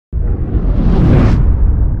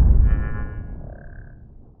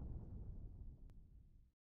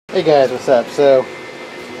Hey guys, what's up? So,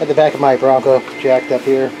 at the back of my Bronco, jacked up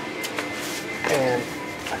here, and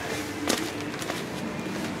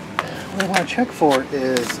what I want to check for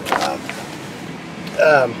is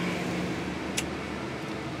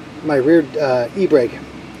my rear e-brake.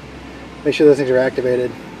 Make sure those things are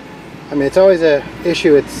activated. I mean, it's always a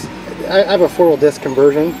issue. I have a four-wheel disc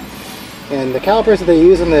conversion, and the calipers that they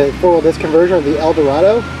use in the four-wheel disc conversion are the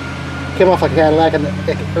Eldorado. Came off like a Cadillac in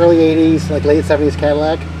the early 80s, like late 70s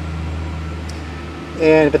Cadillac.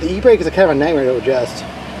 But the e-brake is a kind of a nightmare to adjust.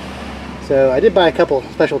 So I did buy a couple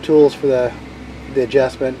special tools for the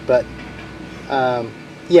adjustment, but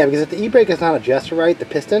yeah, because if the e-brake is not adjusted right, the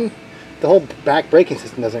piston, the whole back braking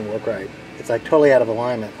system doesn't work right. It's like totally out of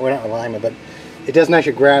alignment. Well, not alignment, but it doesn't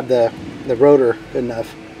actually grab the rotor good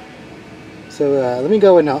enough. So let me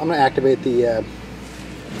go and I'm going to activate the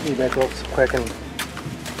e-brake real quick and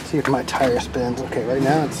see if my tire spins. Okay, right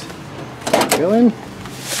now it's going.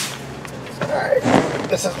 Alright,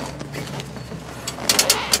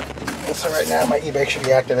 so right now my e-brake should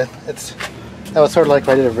be active. That was sort of like if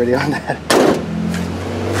I did a video on that.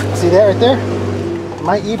 See that right there?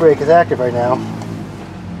 My e-brake is active right now,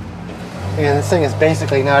 and this thing is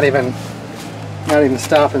basically not even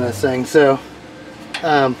stopping this thing. So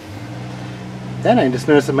then I just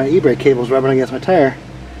noticed that my e-brake cable is rubbing against my tire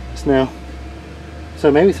just now.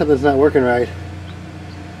 So maybe something's not working right.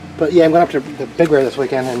 But yeah, I'm going up to the Big Bear this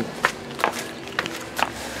weekend, and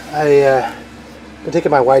I've been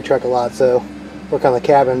taking my white truck a lot, so work on the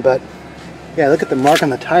cabin. But yeah, look at the mark on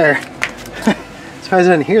the tire. Surprised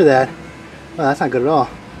I didn't hear that. Well, that's not good at all.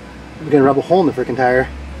 I'm gonna rub a hole in the freaking tire.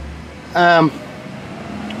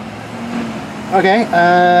 Okay.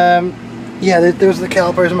 Yeah, there's the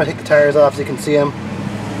calipers. I'm gonna take the tires off so you can see them.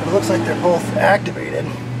 But it looks like they're both activated.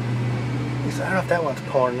 At least I don't know if that one's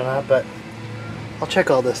pulling or not, but I'll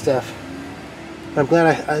check all this stuff. But I'm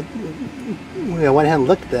glad I went ahead and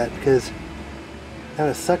looked at that, because that would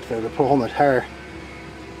have sucked if I would have put a hole in the tire.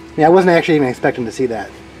 Yeah, I wasn't actually even expecting to see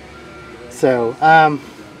that. So,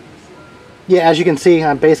 yeah, as you can see,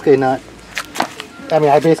 I'm basically not,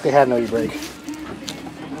 I basically had no e-brake.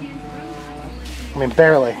 I mean,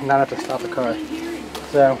 barely, not enough to stop the car.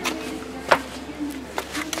 So,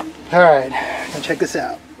 alright, let's check this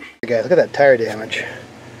out. Okay, guys, look at that tire damage.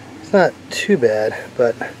 It's not too bad,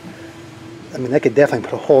 but I mean, that could definitely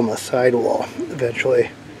put a hole in the sidewall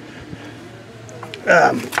eventually.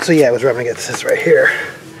 So yeah, it was rubbing against this right here.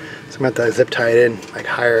 So I'm going to have to zip tie it in, like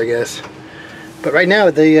higher, I guess. But right now,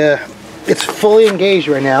 it's fully engaged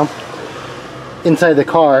right now inside the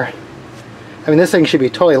car. I mean, this thing should be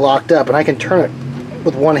totally locked up, and I can turn it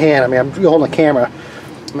with one hand. I mean, I'm holding the camera.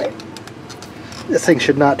 I mean, this thing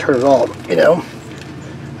should not turn at all, you know?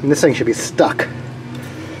 And this thing should be stuck.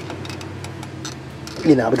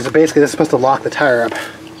 You know, because basically this is supposed to lock the tire up.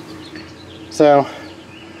 So,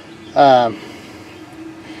 alright,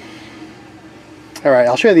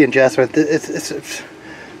 I'll show you the adjustment. It's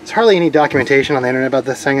hardly any documentation on the internet about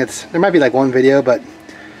this thing. There might be like one video, but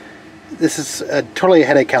this is totally a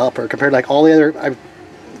headache caliper compared to like all the other. I've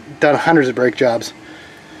done hundreds of brake jobs,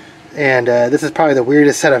 and this is probably the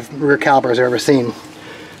weirdest set of rear calipers I've ever seen.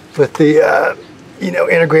 With the you know,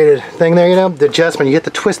 integrated thing there, you know, the adjustment. You have to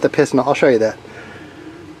twist the piston. I'll show you that.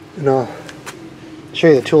 And I'll show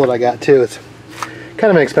you the tool that I got too. It's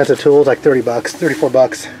kind of an expensive tool. It's like 30 bucks, 34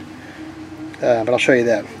 bucks. But I'll show you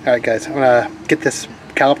that. Alright guys, I'm going to get this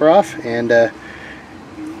caliper off and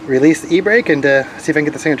release the e-brake and see if I can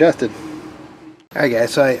get this thing adjusted. Alright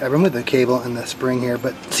guys, so I removed the cable and the spring here,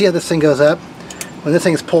 but see how this thing goes up? When this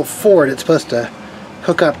thing is pulled forward, it's supposed to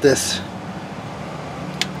hook up this,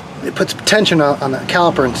 it puts tension on the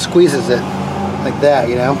caliper and squeezes it like that,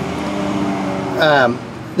 you know?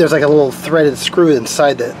 There's like a little threaded screw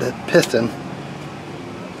inside the piston,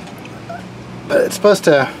 but it's supposed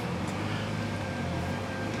to,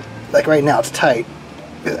 like right now it's tight.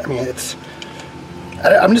 I mean,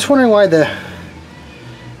 I'm just wondering why I'm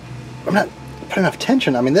not putting enough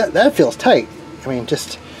tension. I mean, that feels tight. I mean,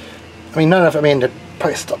 not enough, to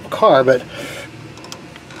probably stop the car, but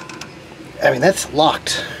I mean, that's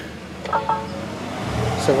locked.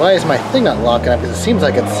 So why is my thing not locking up? Because it seems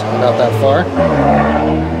like it's about that far.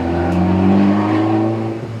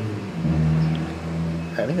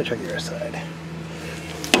 Alright, let me go check the other side.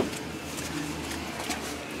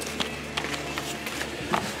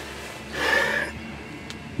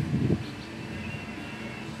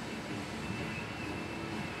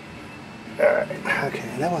 Alright, okay,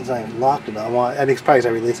 that one's not even locked at all. I think it's probably because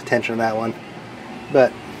I released the tension on that one.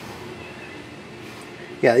 But,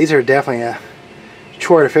 yeah, these are definitely a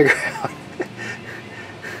chore to figure out.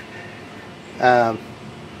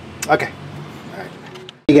 Okay. Alright.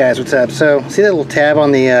 Hey guys, what's up? So see that little tab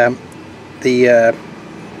on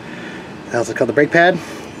how's it called, the brake pad?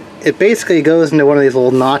 It basically goes into one of these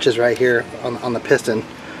little notches right here on the piston,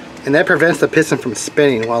 and that prevents the piston from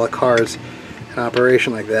spinning while the car's in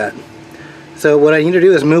operation like that. So what I need to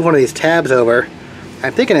do is move one of these tabs over.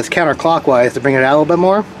 I'm thinking it's counterclockwise to bring it out a little bit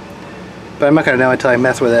more, but I'm not going to know until I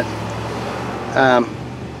mess with it.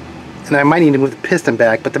 And I might need to move the piston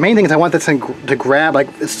back, but the main thing is I want this thing to grab, like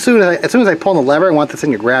as soon as I pull on the lever, I want this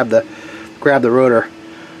thing to grab the rotor.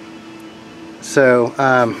 So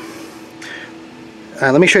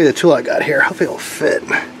let me show you the tool I got here. Hopefully it'll fit.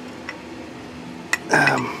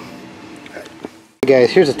 Hey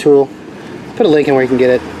guys, here's a tool. I'll put a link in where you can get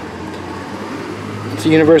it. It's a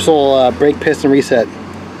universal brake piston reset.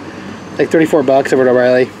 It's like 34 bucks over at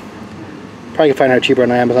O'Reilly. Probably can find it cheaper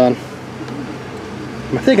on Amazon.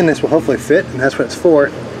 I'm thinking this will hopefully fit, and that's what it's for. I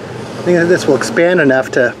think that this will expand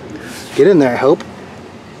enough to get in there, I hope.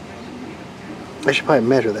 I should probably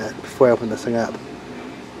measure that before I open this thing up.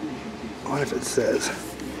 What if it says?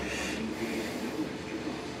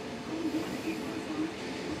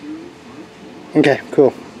 Okay,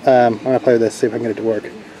 cool. I'm gonna play with this, see if I can get it to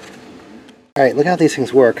work. Alright, look how these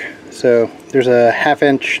things work. So there's a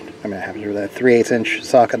 3/8 inch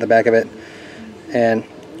socket at the back of it, and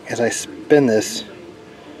as I spin this,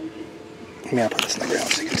 maybe I'll put this in the ground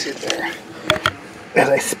so you can see it there. As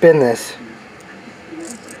I spin this,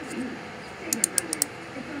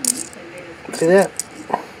 see that?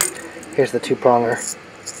 Here's the two-pronger.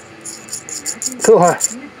 Cool, huh?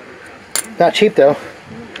 Not cheap though.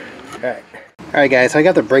 Alright guys, so I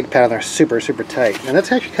got the brake pad on there super tight, and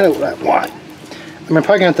that's actually kind of what I want. I'm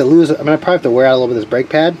probably gonna have to wear out a little bit of this brake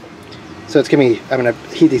pad. So I'm gonna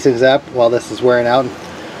heat these things up while this is wearing out and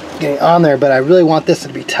getting on there, but I really want this to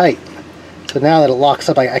be tight. So now that it locks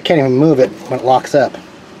up, I can't even move it when it locks up.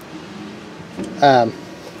 But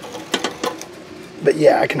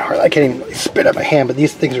yeah, I can't even really spit up my hand, but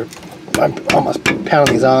these things I'm almost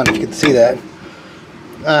pounding these on, if you can see that.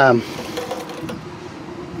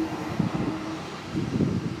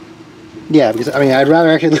 Yeah, because I'd rather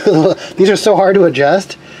actually these are so hard to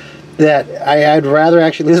adjust that I'd rather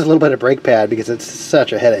actually lose a little bit of brake pad because it's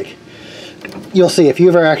such a headache. You'll see if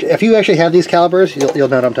you actually have these calipers, you'll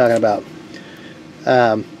know what I'm talking about.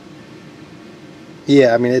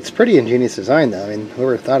 Yeah, it's pretty ingenious design though.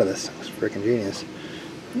 Whoever thought of this was freaking genius.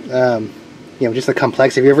 Just the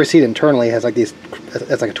complexity. If you ever see it internally, it has like these.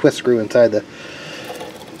 It's like a twist screw inside the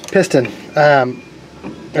piston.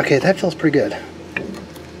 Okay, that feels pretty good.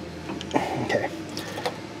 Okay.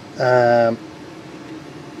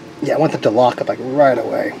 Yeah, I want them to lock up like right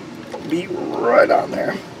away. Be right on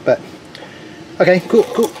there. But okay, cool.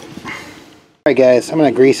 Alright guys, I'm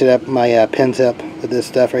gonna grease it up, my pin tip with this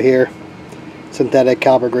stuff right here. Synthetic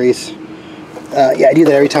caliper grease. Yeah, I do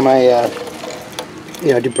that every time I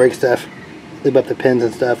do brake stuff. Lube up the pins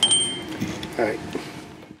and stuff.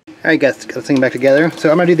 Alright guys, got this thing back together.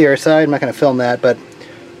 So I'm gonna do the other side. I'm not gonna film that, but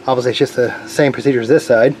obviously it's just the same procedure as this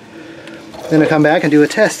side. Then I come back and do a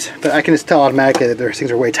test, but I can just tell automatically that their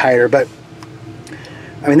things are way tighter. But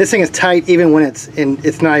this thing is tight even when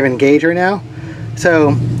it's not even engaged right now. So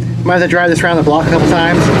I might have to drive this around the block a couple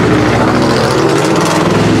times.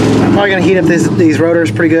 I'm probably gonna heat up these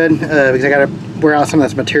rotors pretty good because I gotta wear out some of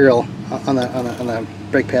this material on the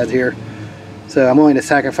brake pads here. So I'm willing to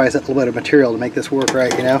sacrifice a little bit of material to make this work right,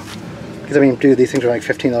 Because dude, these things are like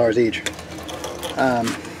 $15 each.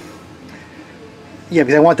 Yeah,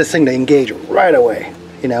 because I want this thing to engage right away.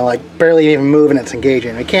 Like barely even moving, it's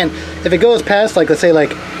engaging. I can't, if it goes past like, let's say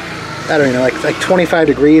like, I don't know, like 25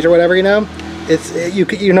 degrees or whatever,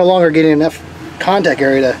 you're no longer getting enough contact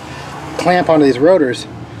area to clamp onto these rotors.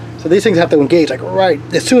 So these things have to engage like right,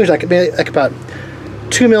 as soon as like about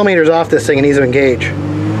 2 millimeters off this thing, it needs to engage.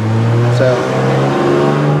 So,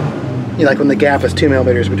 like when the gap is 2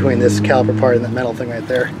 millimeters between this caliper part and that metal thing right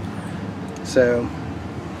there. So,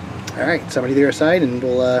 alright, so I'm going to do the other side and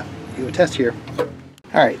we'll do a test here.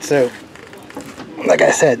 Alright, so, like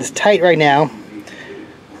I said, it's tight right now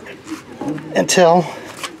until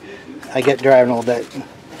I get driving a little bit.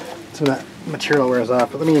 Some of that material wears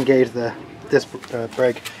off, but let me engage this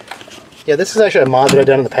brake. Yeah, this is actually a mod that I've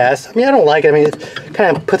done in the past. I don't like it. It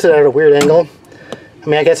kind of puts it at a weird angle.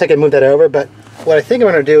 I guess I could move that over, but what I think I'm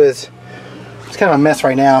going to do is, it's kind of a mess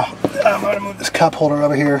right now. I'm going to move this cup holder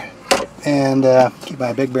over here and keep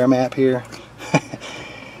my Big Bear map here.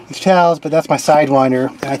 These towels, but that's my Sidewinder.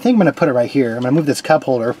 And I think I'm going to put it right here. I'm going to move this cup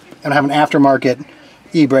holder and have an aftermarket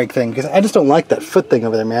e-brake thing because I just don't like that foot thing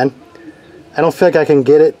over there, man. I don't feel like I can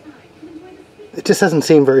get it. It just doesn't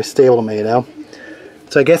seem very stable to me,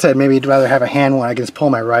 So I guess I'd maybe rather have a hand one. I can just pull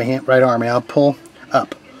my right arm and I'll pull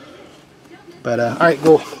up. But all right,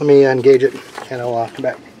 cool. Let me engage it, and I'll come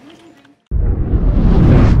back.